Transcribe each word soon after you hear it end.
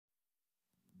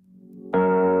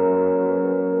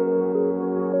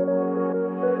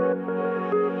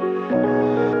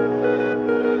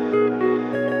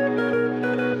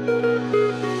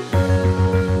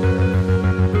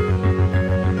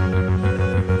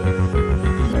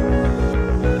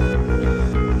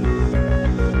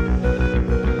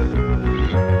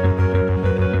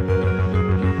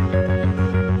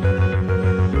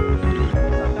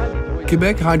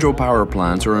Quebec hydropower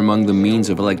plants are among the means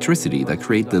of electricity that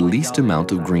create the least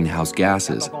amount of greenhouse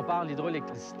gases.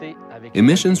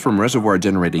 Emissions from reservoir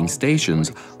generating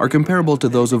stations are comparable to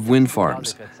those of wind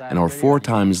farms and are 4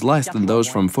 times less than those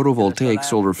from photovoltaic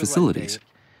solar facilities.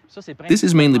 This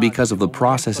is mainly because of the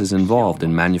processes involved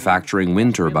in manufacturing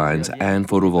wind turbines and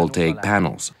photovoltaic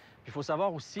panels.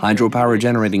 Hydropower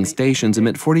generating stations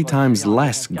emit 40 times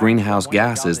less greenhouse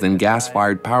gases than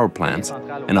gas-fired power plants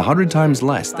and 100 times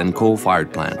less than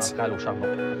coal-fired plants.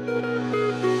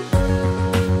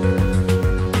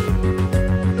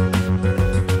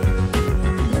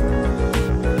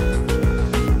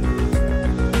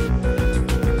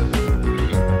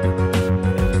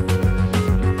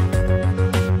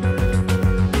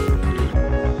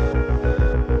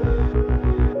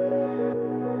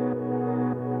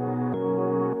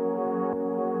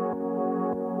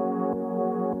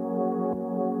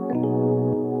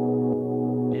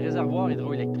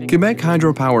 Quebec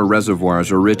hydropower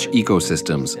reservoirs are rich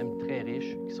ecosystems.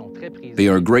 They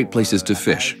are great places to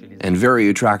fish and very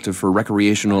attractive for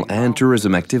recreational and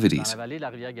tourism activities.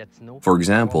 For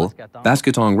example,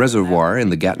 Basquetong Reservoir in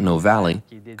the Gatineau Valley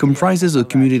comprises a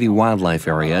community wildlife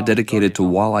area dedicated to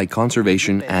walleye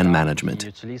conservation and management.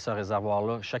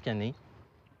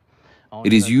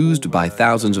 It is used by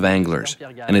thousands of anglers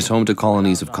and is home to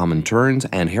colonies of common terns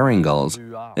and herring gulls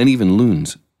and even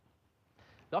loons.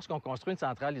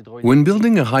 When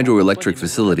building a hydroelectric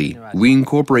facility, we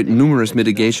incorporate numerous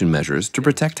mitigation measures to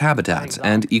protect habitats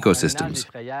and ecosystems.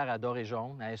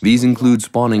 These include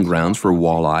spawning grounds for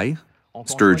walleye,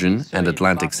 sturgeon and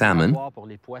Atlantic salmon,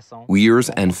 weirs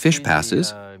and fish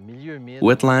passes,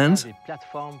 wetlands,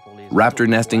 raptor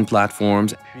nesting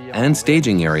platforms, and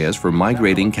staging areas for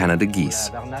migrating Canada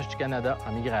geese.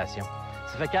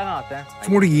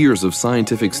 40 years of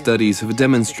scientific studies have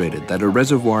demonstrated that a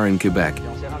reservoir in Quebec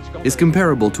is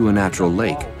comparable to a natural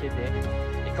lake.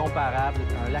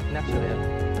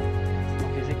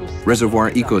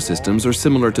 Reservoir ecosystems are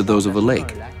similar to those of a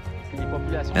lake,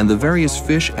 and the various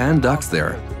fish and ducks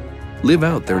there live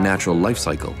out their natural life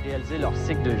cycle.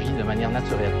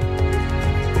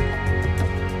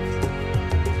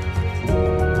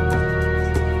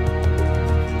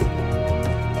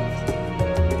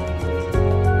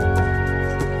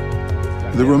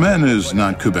 The Romaine is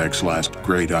not Quebec's last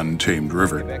great untamed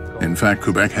river. In fact,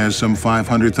 Quebec has some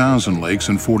 500,000 lakes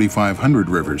and 4,500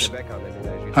 rivers.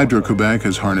 Hydro-Québec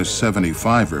has harnessed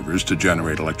 75 rivers to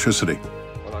generate electricity.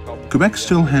 Quebec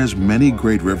still has many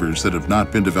great rivers that have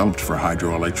not been developed for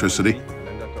hydroelectricity,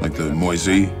 like the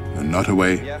Moisy, the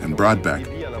Nottoway, and Broadbeck.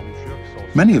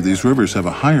 Many of these rivers have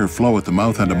a higher flow at the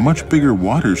mouth and a much bigger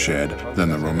watershed than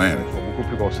the Romaine.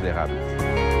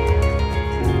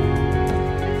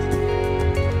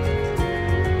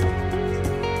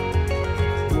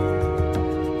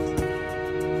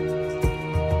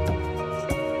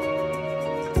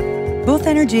 Both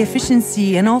energy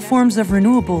efficiency and all forms of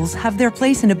renewables have their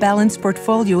place in a balanced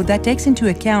portfolio that takes into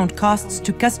account costs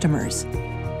to customers.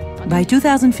 By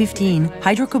 2015,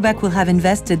 Hydro-Québec will have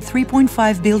invested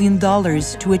 $3.5 billion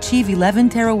to achieve 11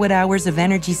 terawatt-hours of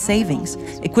energy savings,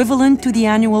 equivalent to the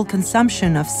annual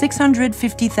consumption of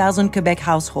 650,000 Quebec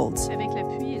households.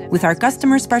 With our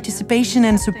customers' participation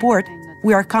and support,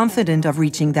 we are confident of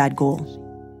reaching that goal.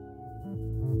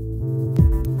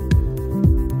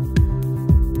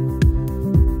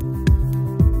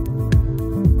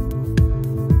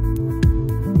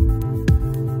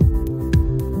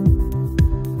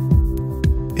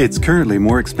 It's currently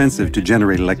more expensive to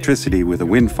generate electricity with a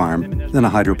wind farm than a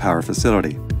hydropower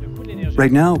facility.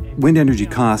 Right now, wind energy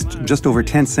costs just over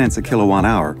 10 cents a kilowatt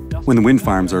hour when the wind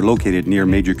farms are located near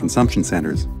major consumption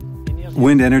centers.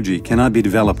 Wind energy cannot be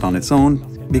developed on its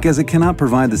own because it cannot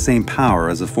provide the same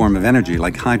power as a form of energy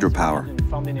like hydropower.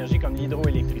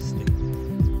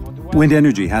 Wind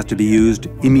energy has to be used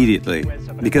immediately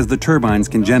because the turbines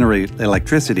can generate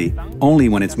electricity only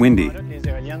when it's windy.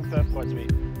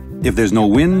 If there's no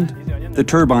wind, the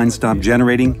turbines stop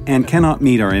generating and cannot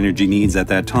meet our energy needs at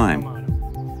that time.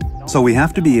 So we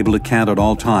have to be able to count at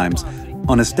all times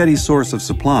on a steady source of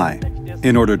supply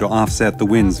in order to offset the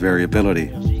wind's variability.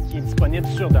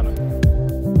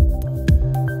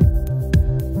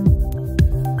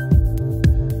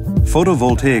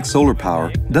 Photovoltaic solar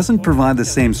power doesn't provide the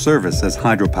same service as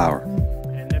hydropower.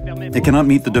 It cannot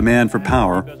meet the demand for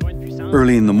power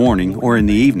early in the morning or in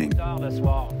the evening.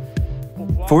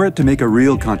 For it to make a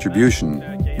real contribution,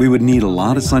 we would need a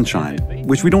lot of sunshine,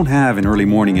 which we don't have in early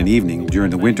morning and evening during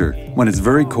the winter when it's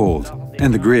very cold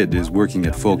and the grid is working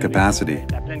at full capacity.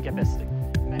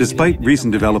 Despite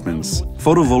recent developments,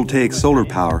 photovoltaic solar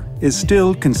power is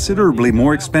still considerably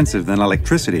more expensive than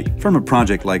electricity from a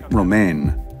project like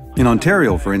Romaine. In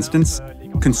Ontario, for instance,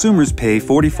 consumers pay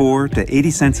 44 to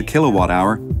 80 cents a kilowatt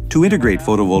hour to integrate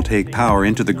photovoltaic power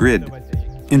into the grid.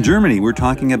 In Germany, we're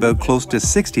talking about close to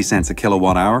 60 cents a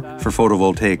kilowatt hour for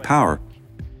photovoltaic power,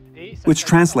 which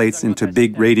translates into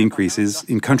big rate increases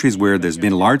in countries where there's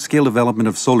been large-scale development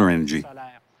of solar energy.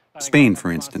 Spain,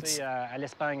 for instance.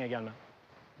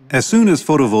 As soon as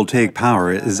photovoltaic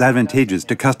power is advantageous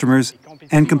to customers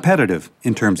and competitive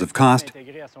in terms of cost,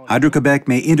 Hydro-Québec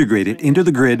may integrate it into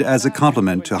the grid as a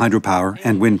complement to hydropower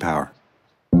and wind power.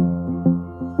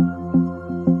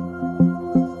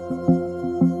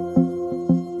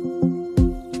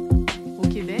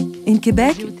 In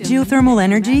Quebec, geothermal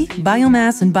energy,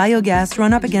 biomass and biogas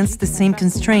run up against the same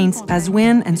constraints as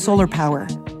wind and solar power.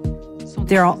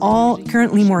 They are all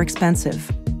currently more expensive.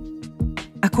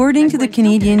 According to the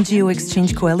Canadian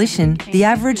Geo-Exchange Coalition, the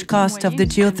average cost of the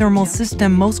geothermal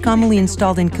system most commonly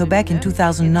installed in Quebec in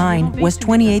 2009 was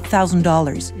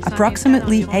 $28,000.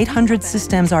 Approximately 800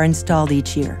 systems are installed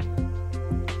each year.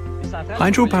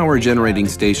 Hydropower generating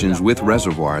stations with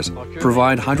reservoirs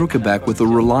provide Hydro-Québec with a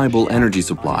reliable energy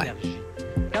supply.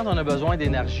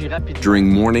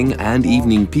 During morning and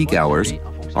evening peak hours,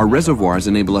 our reservoirs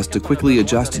enable us to quickly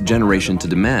adjust generation to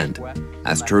demand,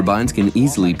 as turbines can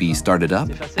easily be started up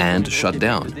and shut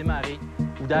down.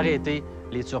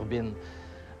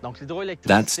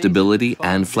 That stability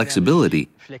and flexibility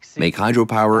make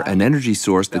hydropower an energy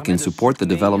source that can support the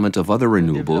development of other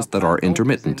renewables that are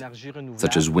intermittent,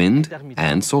 such as wind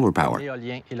and solar power.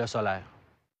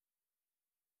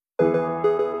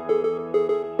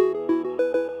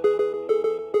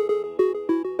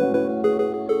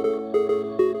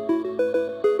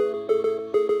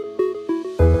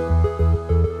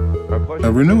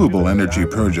 A renewable energy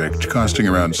project costing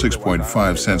around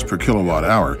 6.5 cents per kilowatt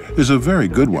hour is a very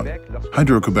good one.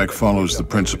 Hydro-Québec follows the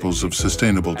principles of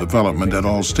sustainable development at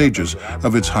all stages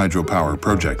of its hydropower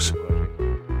projects.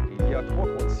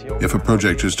 If a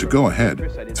project is to go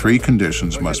ahead, 3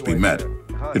 conditions must be met.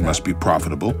 It must be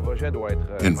profitable,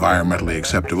 environmentally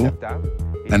acceptable,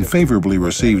 and favorably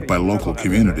received by local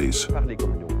communities.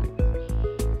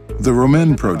 The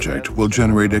Romaine project will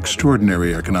generate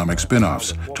extraordinary economic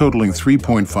spin-offs totaling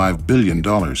 $3.5 billion,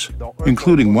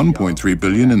 including $1.3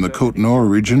 billion in the Côte-Nord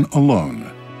region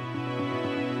alone.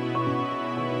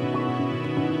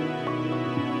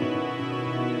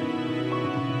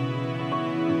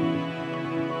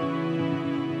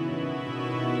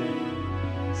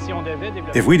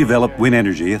 If we develop wind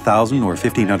energy 1,000 or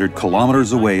 1,500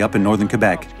 kilometers away up in northern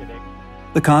Quebec,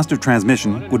 the cost of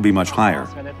transmission would be much higher.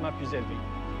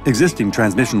 Existing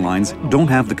transmission lines don't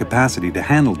have the capacity to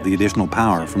handle the additional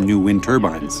power from new wind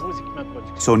turbines.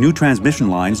 So new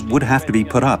transmission lines would have to be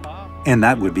put up, and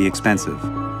that would be expensive.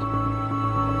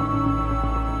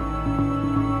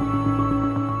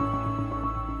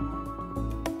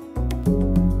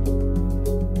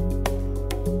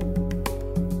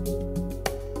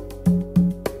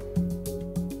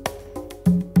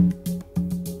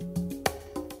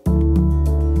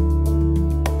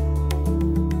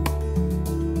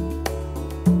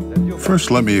 First,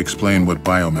 let me explain what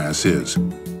biomass is.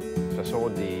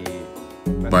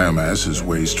 Biomass is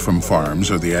waste from farms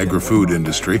or the agri-food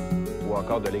industry,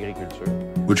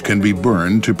 which can be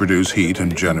burned to produce heat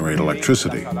and generate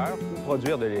electricity.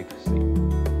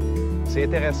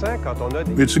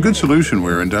 It's a good solution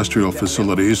where industrial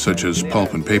facilities such as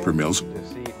pulp and paper mills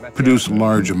produce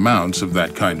large amounts of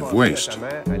that kind of waste.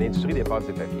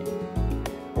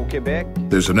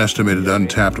 There's an estimated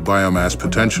untapped biomass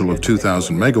potential of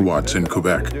 2,000 megawatts in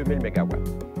Quebec.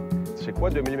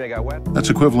 That's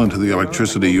equivalent to the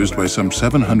electricity used by some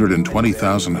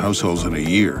 720,000 households in a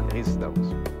year.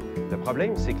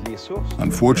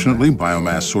 Unfortunately,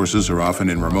 biomass sources are often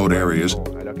in remote areas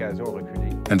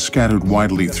and scattered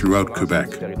widely throughout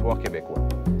Quebec.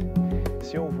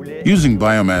 Using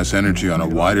biomass energy on a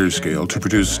wider scale to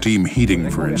produce steam heating,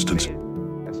 for instance,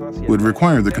 would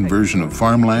require the conversion of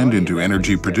farmland into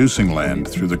energy-producing land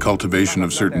through the cultivation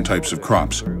of certain types of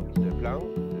crops.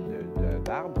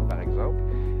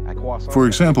 For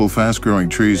example, fast-growing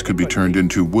trees could be turned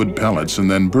into wood pellets and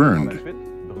then burned.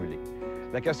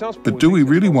 But do we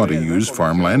really want to use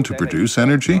farmland to produce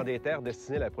energy?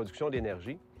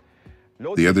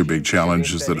 The other big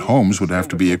challenge is that homes would have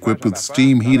to be equipped with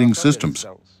steam heating systems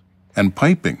and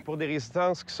piping.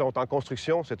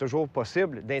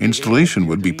 Installation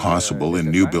would be possible in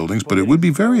new buildings, but it would be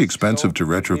very expensive to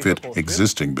retrofit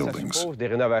existing buildings.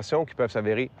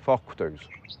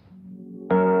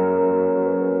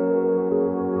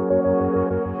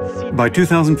 By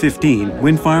 2015,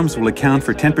 wind farms will account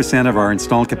for 10% of our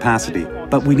installed capacity,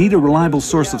 but we need a reliable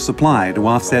source of supply to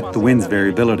offset the wind's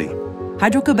variability.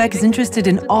 Hydro-Québec is interested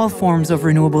in all forms of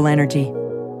renewable energy.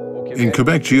 In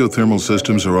Quebec, geothermal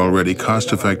systems are already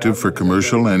cost-effective for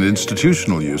commercial and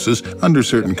institutional uses under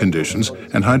certain conditions,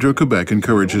 and Hydro-Québec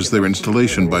encourages their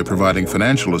installation by providing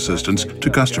financial assistance to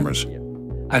customers.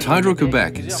 At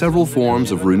Hydro-Québec, several forms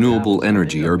of renewable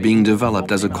energy are being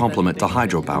developed as a complement to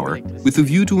hydropower, with a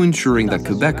view to ensuring that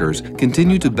Quebecers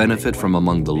continue to benefit from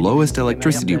among the lowest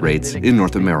electricity rates in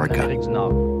North America.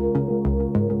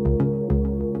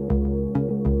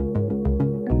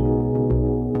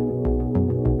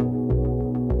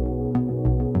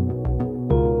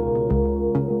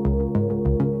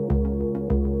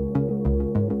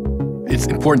 It's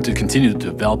important to continue to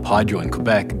develop hydro in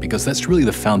Quebec because that's really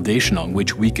the foundation on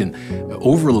which we can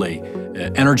overlay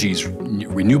energies,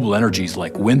 renewable energies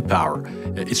like wind power.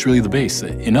 It's really the base.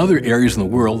 In other areas in the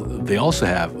world, they also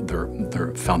have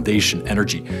their foundation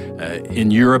energy.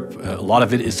 In Europe, a lot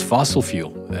of it is fossil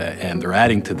fuel, and they're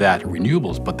adding to that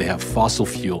renewables, but they have fossil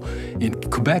fuel. In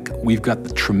Quebec, we've got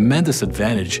the tremendous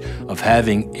advantage of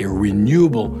having a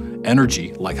renewable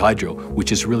energy like hydro,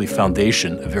 which is really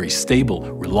foundation, a very stable,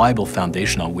 reliable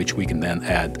foundation on which we can then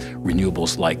add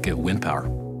renewables like wind power.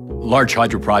 Large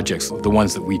hydro projects, the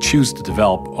ones that we choose to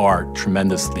develop, are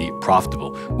tremendously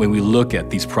profitable. When we look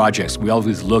at these projects, we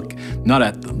always look not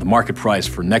at the market price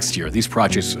for next year. These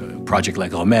projects, a project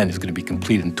like Romaine is going to be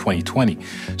completed in 2020.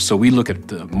 So we look at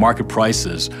the market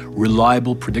prices,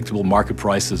 reliable, predictable market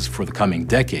prices for the coming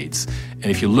decades. And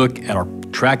if you look at our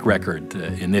track record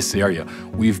in this area,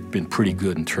 we've been pretty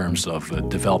good in terms of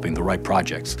developing the right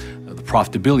projects. The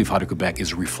profitability of Hydro-Québec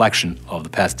is a reflection of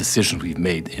the past decisions we've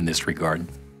made in this regard.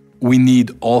 We need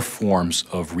all forms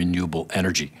of renewable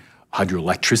energy.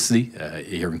 Hydroelectricity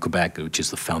here in Quebec, which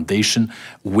is the foundation,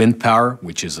 wind power,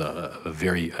 which is a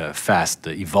very fast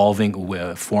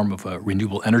evolving form of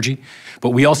renewable energy. But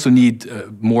we also need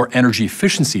more energy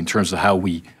efficiency in terms of how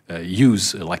we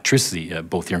use electricity,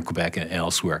 both here in Quebec and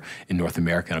elsewhere in North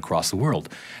America and across the world.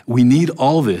 We need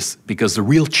all this because the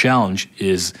real challenge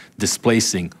is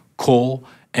displacing coal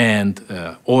and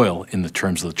oil in the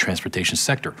terms of the transportation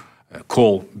sector.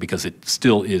 Coal, because it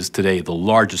still is today the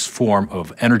largest form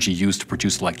of energy used to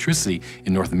produce electricity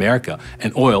in North America,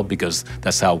 and oil, because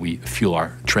that's how we fuel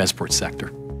our transport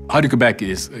sector. Hydro-Québec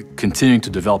is continuing to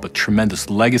develop a tremendous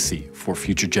legacy for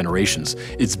future generations.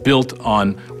 It's built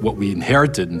on what we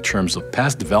inherited in terms of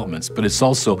past developments, but it's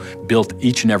also built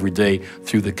each and every day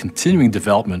through the continuing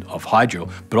development of hydro,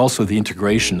 but also the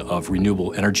integration of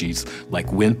renewable energies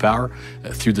like wind power,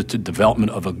 through the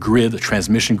development of a grid, a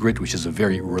transmission grid, which is a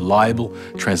very reliable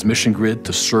transmission grid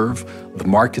to serve the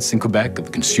markets in Quebec, the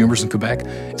consumers in Quebec.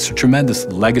 It's a tremendous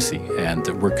legacy, and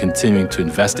we're continuing to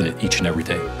invest in it each and every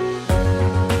day.